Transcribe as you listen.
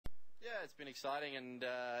Yeah, it's been exciting, and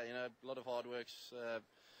a lot of hard work's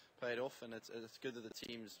paid off, and it's good that the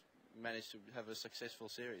team's managed to have a successful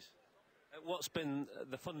series. What's been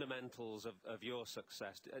the fundamentals of your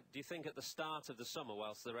success? Do you think at the start of the summer,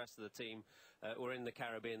 whilst the rest of the team were in the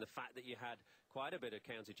Caribbean, the fact that you had quite a bit of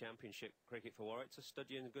county championship cricket for Warwick to stood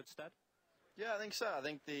you in good stead? Yeah, I think so. I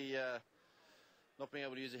think the not being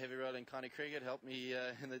able to use a heavy roll in county cricket helped me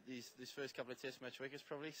in these first couple of Test match wickets,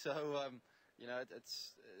 probably. So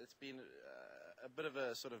it's been a bit of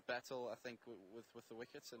a sort of battle, I think, with the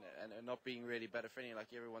wickets and not being really batter friendly like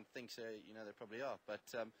everyone thinks they probably are. But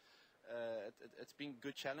it's been a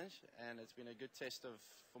good challenge, and it's been a good test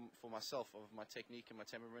for myself of my technique and my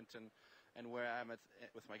temperament and where I am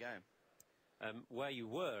with my game. Where you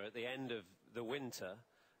were at the end of the winter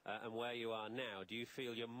and where you are now, do you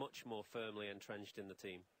feel you're much more firmly entrenched in the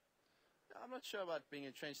team? I'm not sure about being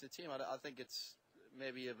entrenched in the team. I think it's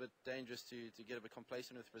maybe a bit dangerous to get a bit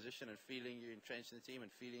complacent with the position and feeling you're entrenched in the team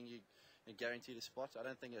and feeling you're guaranteed a spot. I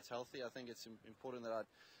don't think it's healthy. I think it's important that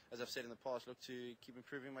as I've said in the past, look to keep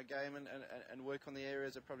improving my game and work on the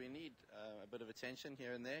areas that probably need a bit of attention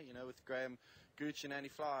here and there. With Graham Gooch and Andy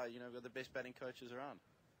Fly, we're the best batting coaches around.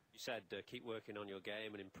 You said keep working on your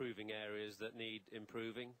game and improving areas that need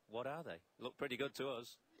improving. What are they? Look pretty good to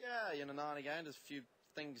us. Yeah, now and again, there's a few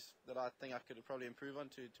things that I think I could probably improve on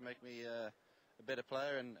to make me a better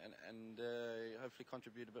player and hopefully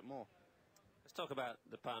contribute a bit more. Let's talk about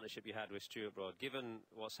the partnership you had with Stuart Broad. Given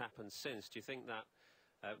what's happened since, do you think that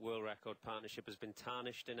world record partnership has been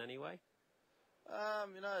tarnished in any way?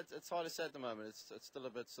 It's hard to say at the moment. It's still a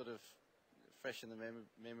bit sort of fresh in the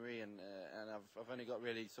memory, and I've only got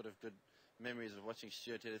really sort of good memories of watching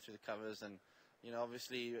Stuart hit it through the covers, and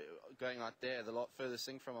obviously going out there, the furthest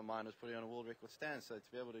thing from my mind was putting on a world record stand. So to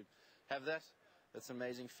be able to have that, that's an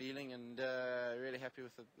amazing feeling, and really happy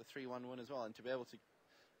with the 3-1 win as well. And to be able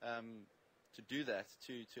to do that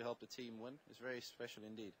to help the team win is very special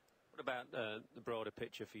indeed. What about the broader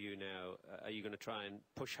picture for you now? Are you going to try and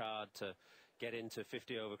push hard to get into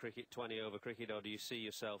 50-over cricket, 20-over cricket, or do you see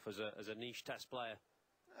yourself as a niche Test player?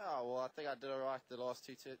 Oh, well, I think I did all right the last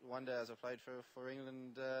one day as I played for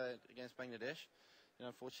England against Bangladesh.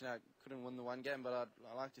 Unfortunately, I couldn't win the one game, but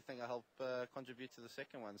I like to think I helped contribute to the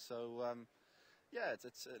second one. So, yeah,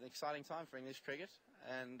 it's an exciting time for English cricket,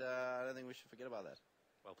 and I don't think we should forget about that.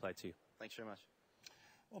 Well played to you. Thanks very much.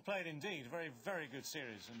 Well played indeed. Very, very good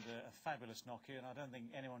series and a fabulous knock here. And I don't think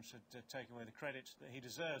anyone should take away the credit that he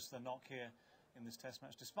deserves the knock here in this Test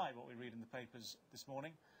match, despite what we read in the papers this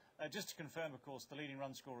morning. Just to confirm, of course, the leading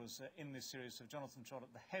run scorers in this series have Jonathan Trott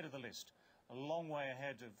at the head of the list, a long way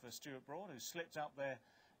ahead of Stuart Broad, who slipped up there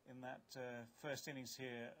in that first innings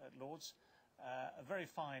here at Lord's. A very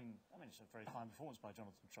fine, it's a very fine performance by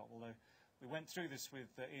Jonathan Trott, although we went through this with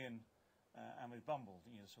Ian and with Bumble,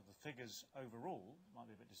 so the figures overall might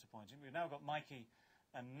be a bit disappointing. We've now got Mikey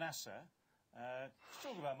and Nasser.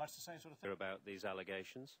 Talk about much the same sort of thing. About these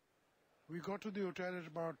allegations. We got to the hotel at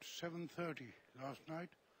about 7:30 last night,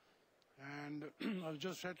 and I was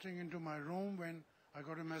just settling into my room when I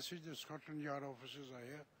got a message the Scotland Yard officers are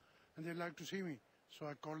here, and they'd like to see me. So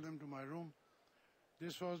I called them to my room.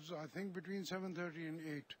 This was, I think, between 7:30 and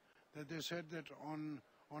 8, that they said that on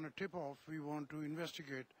a tip-off we want to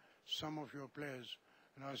investigate some of your players.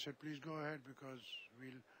 And I said, please go ahead, because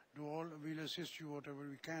we'll assist you whatever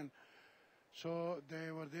we can. So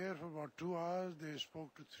they were there for about 2 hours. They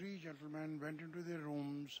spoke to 3 gentlemen, went into their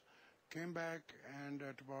rooms, came back, and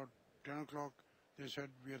at about 10 o'clock they said,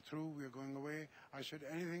 we are through, we are going away. I said,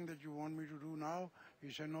 anything that you want me to do now?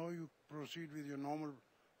 He said, no, you proceed with your normal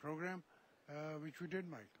program, which we did,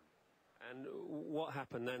 Mike. And what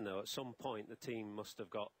happened then, though? At some point the team must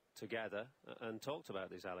have got together and talked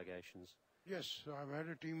about these allegations. Yes, I've had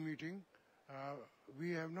a team meeting.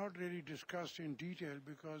 We have not really discussed in detail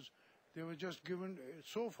because they were just given,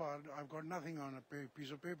 so far I've got nothing on a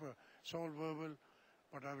piece of paper. It's all verbal,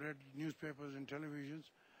 but I've read newspapers and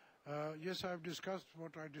televisions. Yes, I've discussed,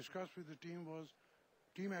 what I discussed with the team was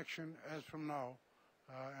team action as from now,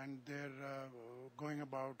 and they're going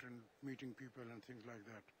about and meeting people and things like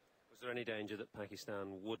that. Was there any danger that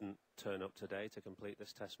Pakistan wouldn't turn up today to complete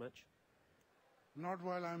this Test match? Not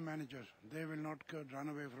while I'm manager. They will not run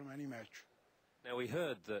away from any match. Now, we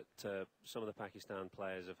heard that some of the Pakistan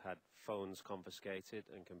players have had phones confiscated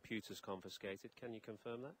and computers confiscated. Can you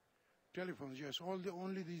confirm that? Telephones, yes.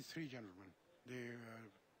 Only these 3 gentlemen, the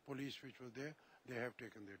police which was there, they have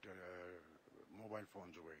taken their mobile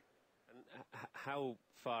phones away. And how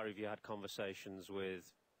far have you had conversations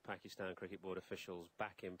with Pakistan Cricket Board officials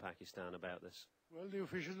back in Pakistan about this? Well, the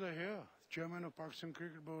officials are here. The chairman of Pakistan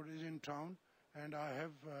Cricket Board is in town. and I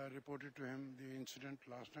have reported to him the incident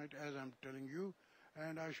last night, as I'm telling you,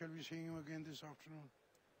 and I shall be seeing him again this afternoon.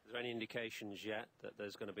 Is there any indications yet that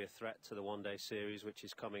there's going to be a threat to the one-day series which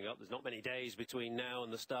is coming up? There's not many days between now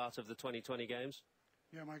and the start of the 2020 games.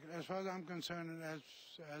 Yeah, Michael, as far as I'm concerned, and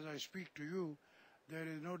as I speak to you, there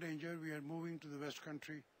is no danger. We are moving to the West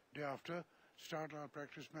Country day after, start our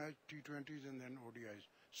practice match, T20s and then ODIs.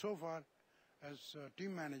 So far, as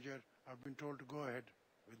team manager, I've been told to go ahead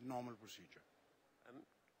with normal procedure.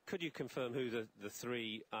 Could you confirm who the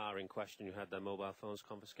three are in question who had their mobile phones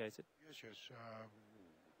confiscated? Yes.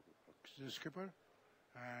 The skipper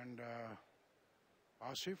and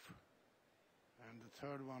Asif, and the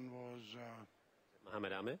third one was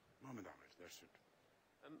Mohammed Amir? Mohammed Amir, that's it.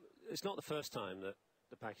 It's not the first time that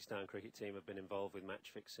the Pakistan cricket team have been involved with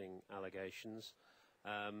match-fixing allegations.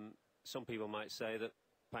 Some people might say that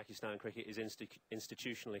Pakistan cricket is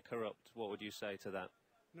institutionally corrupt. What would you say to that?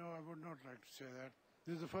 No, I would not like to say that.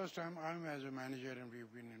 This is the first time I'm as a manager and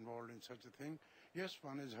we've been involved in such a thing. Yes,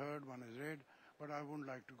 one is heard, one is read, but I wouldn't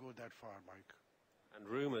like to go that far, Mike. And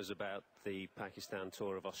rumours about the Pakistan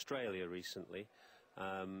tour of Australia recently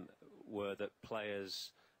were that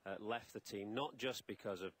players left the team, not just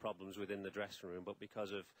because of problems within the dressing room, but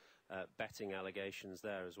because of betting allegations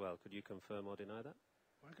there as well. Could you confirm or deny that?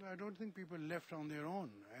 Michael, I don't think people left on their own.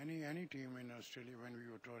 Any team in Australia, when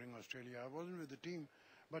we were touring Australia, I wasn't with the team,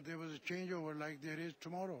 but there was a changeover like there is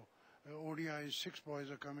tomorrow. ODI, 6 boys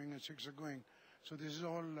are coming and 6 are going. So this is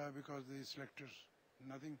all because the selectors,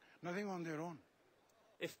 nothing on their own.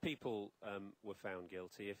 If people were found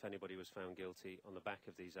guilty, if anybody was found guilty on the back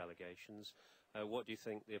of these allegations, what do you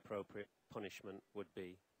think the appropriate punishment would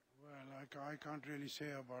be? Well, I can't really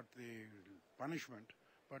say about the punishment,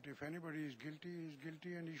 but if anybody is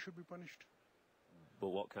guilty and he should be punished. But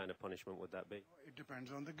what kind of punishment would that be? It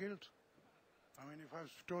depends on the guilt. I mean, if I've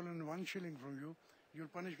stolen 1 shilling from you, you'll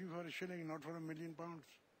punish me for a shilling, not for £1 million.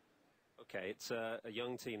 Okay, it's a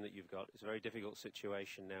young team that you've got. It's a very difficult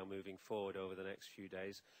situation now moving forward over the next few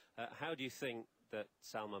days. How do you think that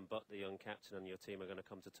Salman Butt, the young captain, and your team are going to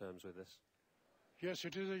come to terms with this? Yes,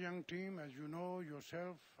 it is a young team, as you know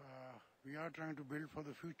yourself. We are trying to build for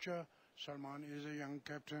the future. Salman is a young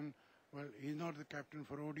captain. Well, he's not the captain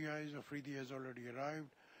for ODIs. Afridi has already arrived.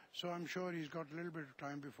 So I'm sure he's got a little bit of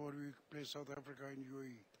time before we play South Africa in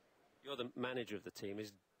UAE. You're the manager of the team.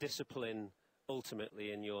 Is discipline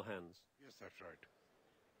ultimately in your hands? Yes, that's right.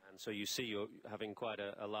 And so you see you're having quite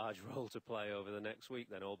a large role to play over the next week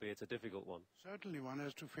then, albeit a difficult one. Certainly, one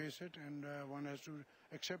has to face it and one has to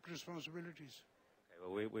accept responsibilities.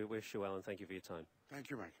 Okay, well, we wish you well and thank you for your time. Thank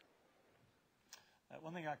you, Mike.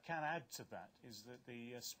 One thing I can add to that is that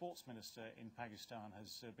the sports minister in Pakistan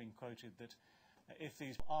has been quoted that if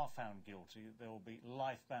these are found guilty, there will be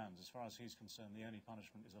life bans. As far as he's concerned, the only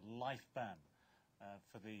punishment is a life ban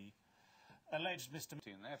for the alleged Mr.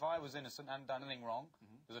 If I was innocent and done anything wrong,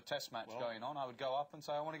 there's a test match going on, I would go up and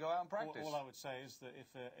say I want to go out and practice. All I would say is that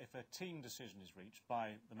if a team decision is reached by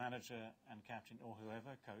the manager and captain or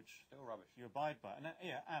whoever, coach, still rubbish. You abide by it.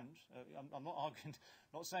 I'm not arguing,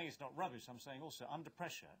 not saying it's not rubbish. I'm saying also under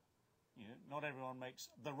pressure, not everyone makes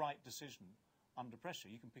the right decision under pressure.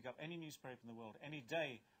 You can pick up any newspaper in the world any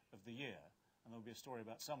day of the year, and there'll be a story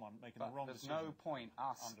about someone making the wrong decision. There's no point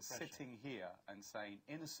us sitting here and saying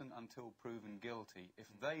innocent until proven guilty if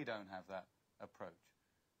they don't have that approach.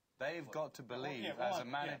 They've got to believe as a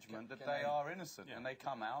management that they are innocent, and they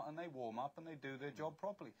come out and they warm up and they do their job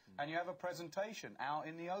properly. And you have a presentation out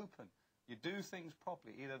in the open. You do things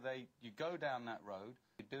properly. Either you go down that road,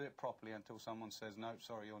 you do it properly until someone says, no,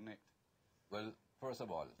 sorry, you're nicked. Well, first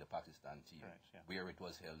of all, the Pakistan team, where it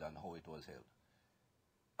was held and how it was held.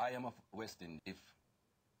 I am of West Indies. If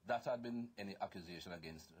that had been any accusation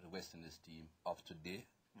against the West Indies team of today,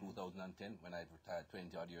 2010, when I retired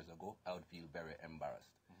 20-odd years ago, I would feel very embarrassed.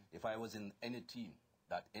 If I was in any team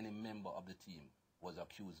that any member of the team was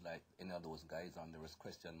accused like any of those guys and there was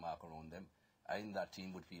question mark around them, I in that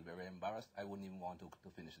team would feel very embarrassed. I wouldn't even want to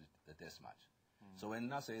finish the test match. So when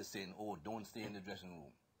Nasser is saying, oh, don't stay in the dressing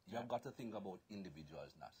room, you have got to think about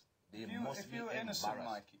individuals, Nas. They must be embarrassed.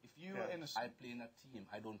 Mikey, if you were innocent, I play in a team.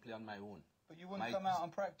 I don't play on my own. But you wouldn't come out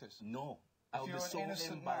and practice. No, I would be so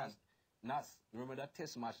embarrassed. Nas, remember that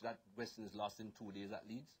test match that West Indies lost in 2 days at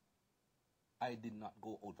Leeds? I did not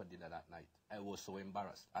go out for dinner that night. I was so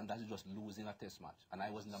embarrassed, and that is just losing a test match, and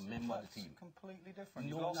I wasn't a member of the team. It's completely different.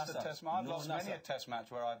 You lost a test match. I've lost many a test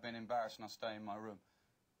match where I've been embarrassed and I stay in my room.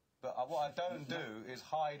 But what I don't do is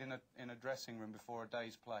hide in a dressing room before a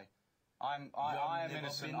day's play. I am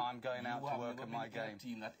innocent. I'm going out to work at my game. You have never been in a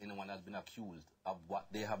team that anyone has been accused of what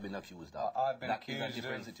they have been accused of. I've been that accused is a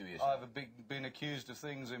different situation. I've been accused of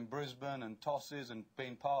things in Brisbane and tosses and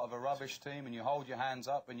being part of a rubbish team, and you hold your hands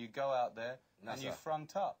up and you go out there and you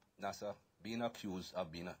front up. Nasa, being accused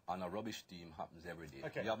of being on a rubbish team happens every day.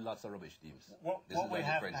 Okay. You have lots of rubbish teams. What we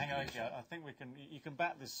have, hang on, I think you can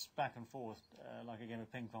bat this back and forth like a game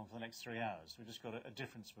of ping pong for the next 3 hours. We've just got a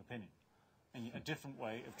difference of opinion, and a different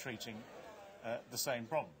way of treating the same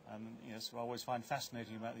problem. And yes, I always find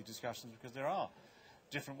fascinating about these discussions because there are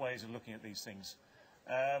different ways of looking at these things.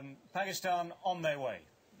 Pakistan on their way.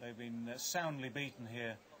 They've been soundly beaten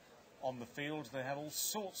here on the field. They have all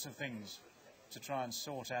sorts of things to try and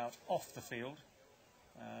sort out off the field.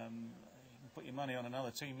 You can put your money on another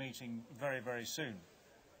team meeting very, very soon.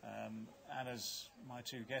 And as my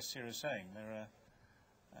two guests here are saying,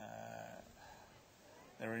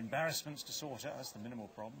 there are embarrassments to sort out. That's the minimal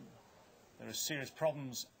problem. There are serious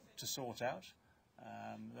problems to sort out.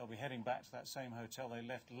 They'll be heading back to that same hotel they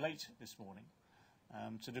left late this morning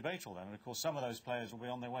to debate all that. And of course, some of those players will be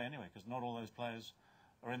on their way anyway, because not all those players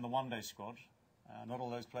are in the one-day squad. Not all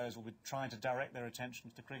those players will be trying to direct their attention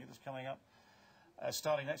to the cricket that's coming up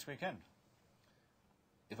starting next weekend.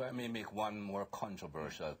 If I may make one more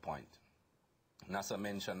controversial point. Nasser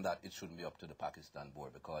mentioned that it shouldn't be up to the Pakistan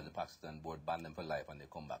board because the Pakistan board banned them for life and they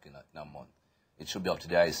come back in a month. It should be up to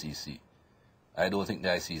the ICC. I don't think the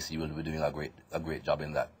ICC will be doing a great job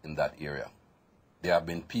in that area. There have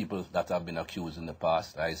been people that have been accused in the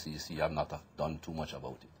past. The ICC have not done too much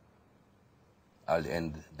about it. I'll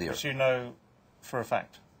end there. Which you know for a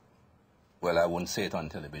fact? Well, I wouldn't say it on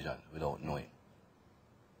television without knowing.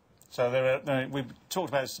 So we've talked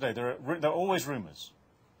about this today. There are always rumours,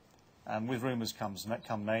 and with rumours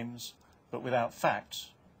come names, but without facts,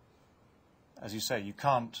 as you say, you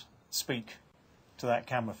can't speak to that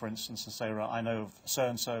camera, for instance, and say, right, I know of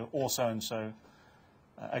so-and-so or so-and-so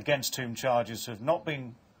against whom charges have not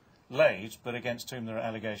been laid, but against whom there are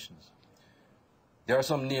allegations. There are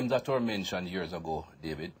some names that were mentioned years ago,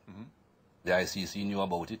 David. Mm-hmm. The ICC knew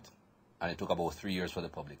about it, and it took about 3 years for the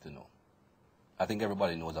public to know. I think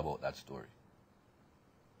everybody knows about that story.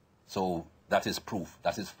 So that is proof.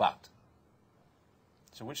 That is fact.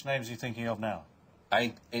 So which names are you thinking of now?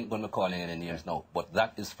 I ain't going to call any names now, but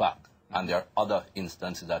that is fact. And there are other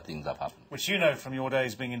instances that things have happened. Which you know from your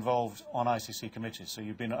days being involved on ICC committees. So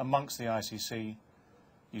you've been amongst the ICC,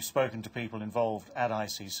 you've spoken to people involved at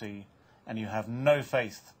ICC, and you have no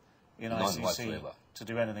faith in None ICC whatsoever. to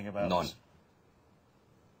do anything about None. this.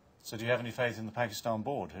 So do you have any faith in the Pakistan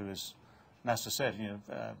board, who, as Nasser said,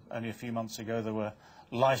 only a few months ago there were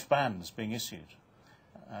life bans being issued?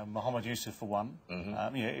 Mohammed Yusuf for one.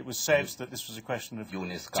 Mm-hmm. It was said that this was a question of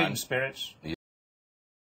team spirit.